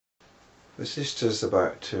Vasistha's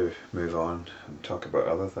about to move on and talk about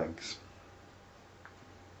other things,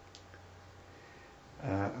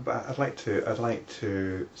 but I'd like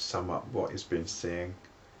to sum up what he's been saying,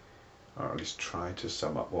 or at least try to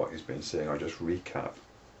sum up what he's been saying, or just recap.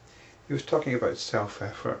 He was talking about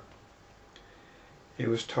self-effort. He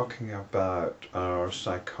was talking about our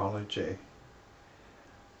psychology,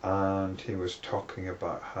 and he was talking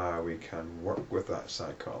about how we can work with that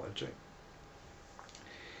psychology.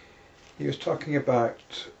 He was talking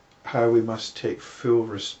about how we must take full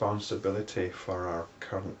responsibility for our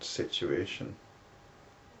current situation.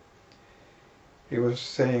 He was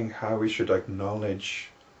saying how we should acknowledge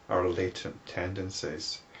our latent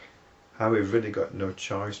tendencies, how we've really got no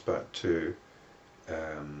choice but to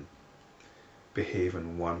behave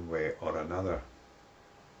in one way or another.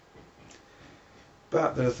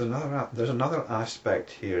 But there's another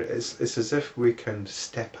aspect here. It's as if we can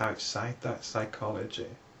step outside that psychology,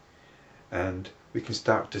 and we can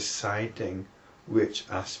start deciding which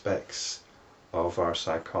aspects of our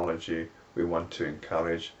psychology we want to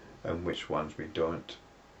encourage and which ones we don't.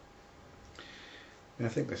 And I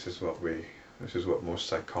think this is what most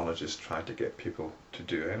psychologists try to get people to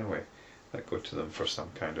do anyway, that go to them for some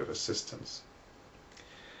kind of assistance.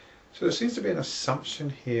 So there seems to be an assumption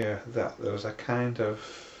here that there's a kind of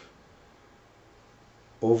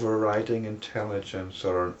overriding intelligence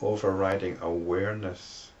or an overriding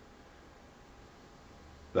awareness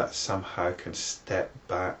that somehow can step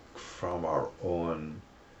back from our own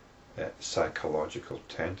psychological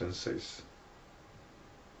tendencies.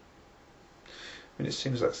 I mean, it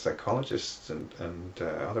seems that psychologists and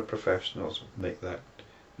other professionals make that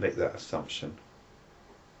assumption,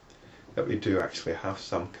 that we do actually have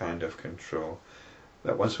some kind of control,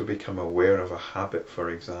 that once we become aware of a habit, for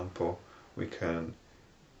example,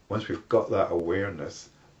 once we've got that awareness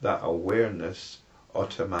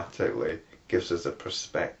automatically gives us a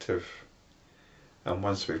perspective, and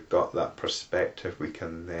once we've got that perspective we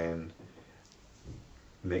can then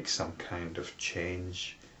make some kind of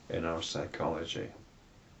change in our psychology,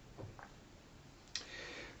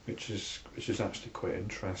 which is actually quite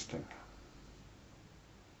interesting.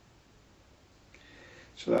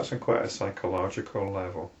 So that's on quite a psychological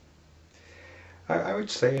level. I would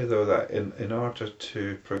say though that in order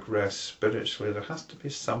to progress spiritually there has to be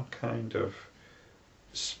some kind of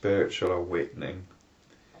spiritual awakening,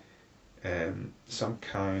 some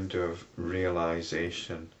kind of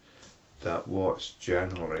realization that what's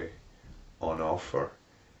generally on offer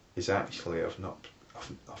is actually of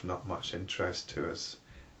not much interest to us,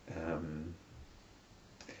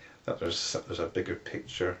 that there's a bigger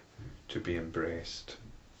picture to be embraced,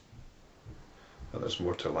 that there's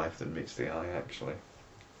more to life than meets the eye actually.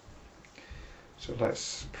 So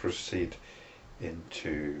let's proceed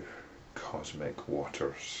into cosmic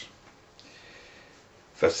waters.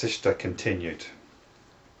 Vasistha continued.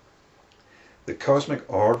 The cosmic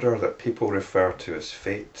order that people refer to as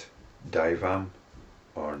fate, daivam,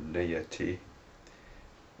 or niyati,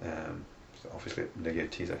 so obviously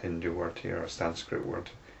niyati is a Hindu word here, a Sanskrit word,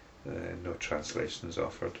 no translations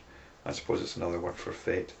offered. I suppose it's another word for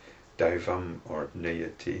fate, daivam or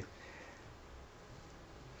niyati.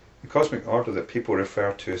 The cosmic order that people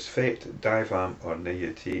refer to as fate, daivam or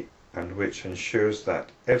niyati, and which ensures that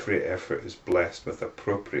every effort is blessed with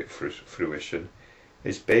appropriate fruition,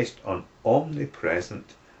 is based on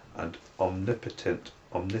omnipresent and omnipotent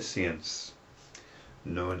omniscience,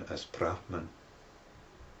 known as Brahman.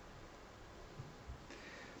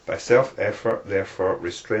 By self-effort, therefore,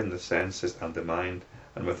 restrain the senses and the mind,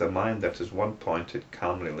 and with a mind that is one-pointed,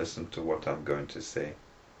 calmly listen to what I'm going to say.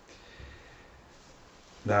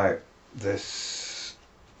 Now, this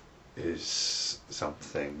is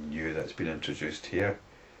something new that's been introduced here.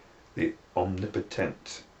 The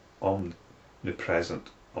omnipotent, omnipresent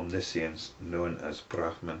omniscience known as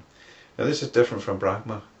Brahman. Now this is different from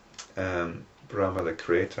Brahma, Brahma the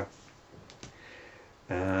creator.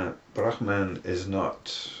 Brahman is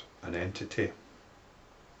not an entity.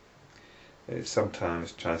 It's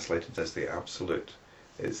sometimes translated as the absolute.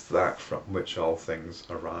 It's that from which all things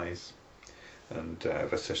arise. And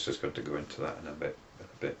Vasistha's going to go into that in a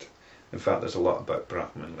bit. In fact, there's a lot about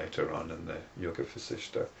Brahman later on in the Yoga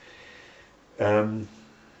Vasistha. I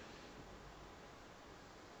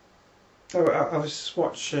was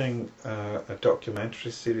watching a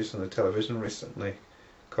documentary series on the television recently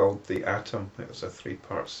called The Atom. It was a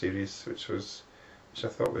 3-part series which I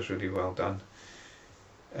thought was really well done.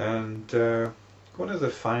 And one of the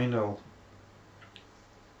final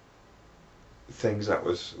things that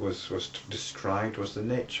was described was the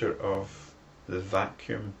nature of the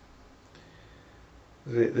vacuum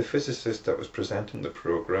The physicist that was presenting the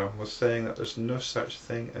program was saying that there's no such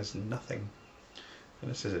thing as nothing. And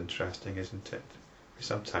this is interesting, isn't it? We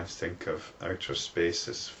sometimes think of outer space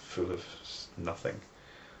as full of nothing,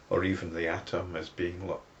 or even the atom as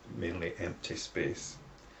being mainly empty space.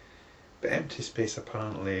 But empty space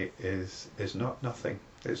apparently is not nothing.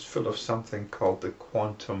 It's full of something called the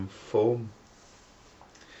quantum foam.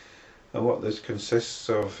 And what this consists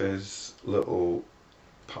of is little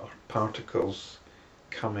particles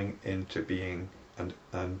coming into being and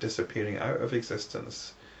disappearing out of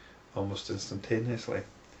existence almost instantaneously.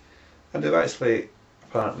 And they've actually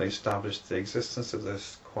apparently established the existence of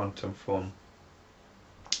this quantum foam.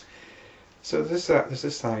 So there's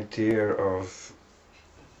this idea of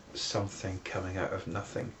something coming out of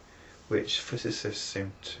nothing, which physicists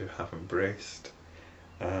seem to have embraced.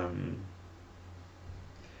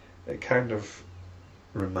 It kind of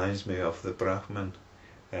reminds me of the Brahman.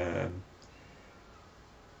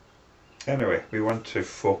 Anyway, we want to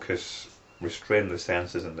focus, restrain the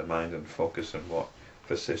senses and the mind and focus on what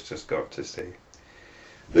Vasistha's got to say.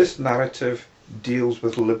 This narrative deals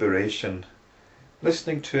with liberation.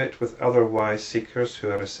 Listening to it with other wise seekers who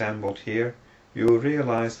are assembled here, you will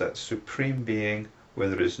realize that Supreme Being where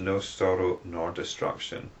there is no sorrow nor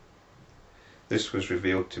destruction. This was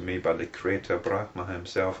revealed to me by the Creator Brahma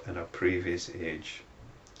himself in a previous age.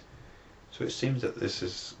 So it seems that this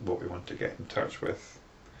is what we want to get in touch with.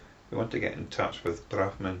 We want to get in touch with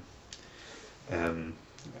Brahman.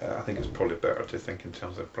 I think it's probably better to think in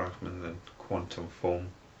terms of Brahman than quantum foam.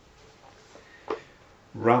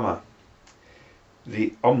 Rama.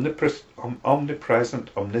 The omnipresent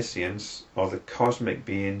omniscience, or the cosmic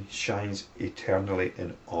being, shines eternally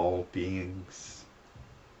in all beings.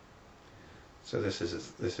 So this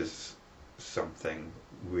is something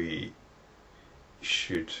we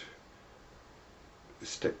should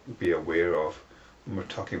be aware of when we're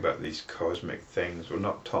talking about these cosmic things. We're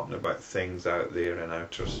not talking about things out there in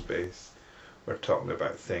outer space. We're talking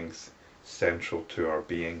about things central to our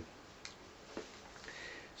being.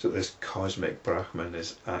 So this cosmic Brahman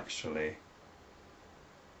is actually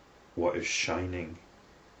what is shining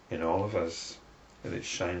in all of us, and it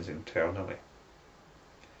shines internally.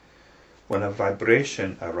 When a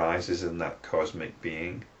vibration arises in that cosmic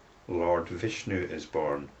being, Lord Vishnu is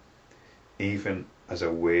born, even as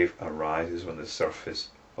a wave arises when the surface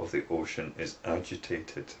of the ocean is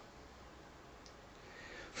agitated.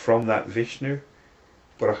 From that Vishnu,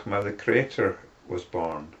 Brahma the Creator was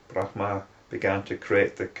born. Brahma began to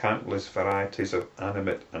create the countless varieties of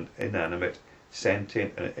animate and inanimate,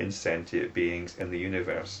 sentient and insentient beings in the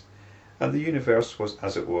universe, and the universe was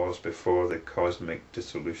as it was before the cosmic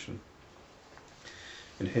dissolution.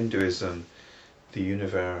 In Hinduism, the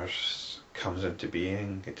universe comes into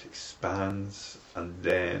being, it expands, and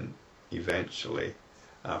then eventually,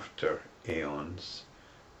 after aeons,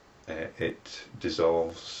 it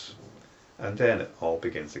dissolves, and then it all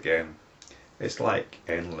begins again. It's like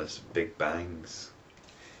endless big bangs,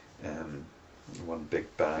 one big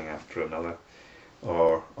bang after another,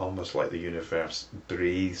 or almost like the universe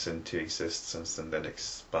breathes into existence and then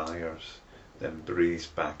expires, then breathes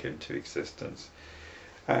back into existence.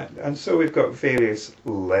 And so we've got various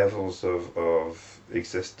levels of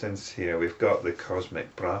existence here. We've got the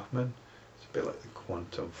cosmic Brahman, it's a bit like the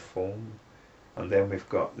quantum foam, and then we've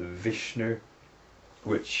got the Vishnu,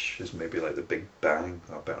 which is maybe like the Big Bang.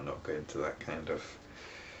 I better not go into that kind of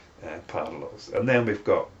parallels. And then we've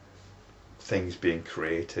got things being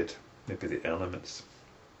created, maybe the elements,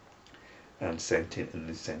 and sentient and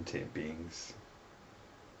insentient beings.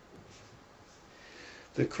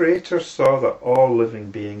 The Creator saw that all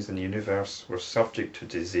living beings in the universe were subject to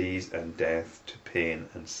disease and death, to pain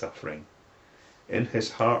and suffering. In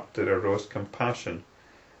his heart there arose compassion,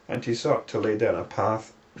 and he sought to lay down a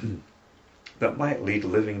path that might lead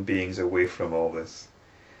living beings away from all this.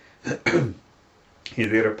 He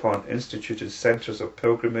thereupon instituted centres of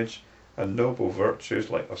pilgrimage and noble virtues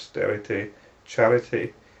like austerity,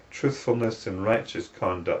 charity, truthfulness and righteous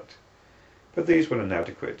conduct. But these were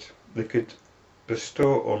inadequate. They could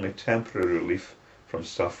bestow only temporary relief from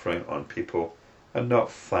suffering on people and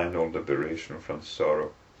not final liberation from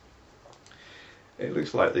sorrow. It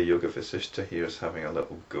looks like the Yoga Vasistha here is having a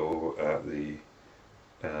little go at the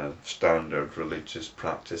standard religious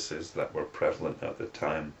practices that were prevalent at the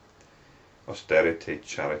time. Austerity,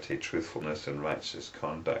 charity, truthfulness and righteous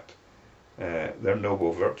conduct. They're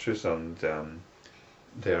noble virtues, and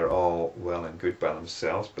they're all well and good by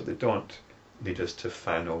themselves, but they don't lead us to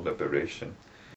final liberation.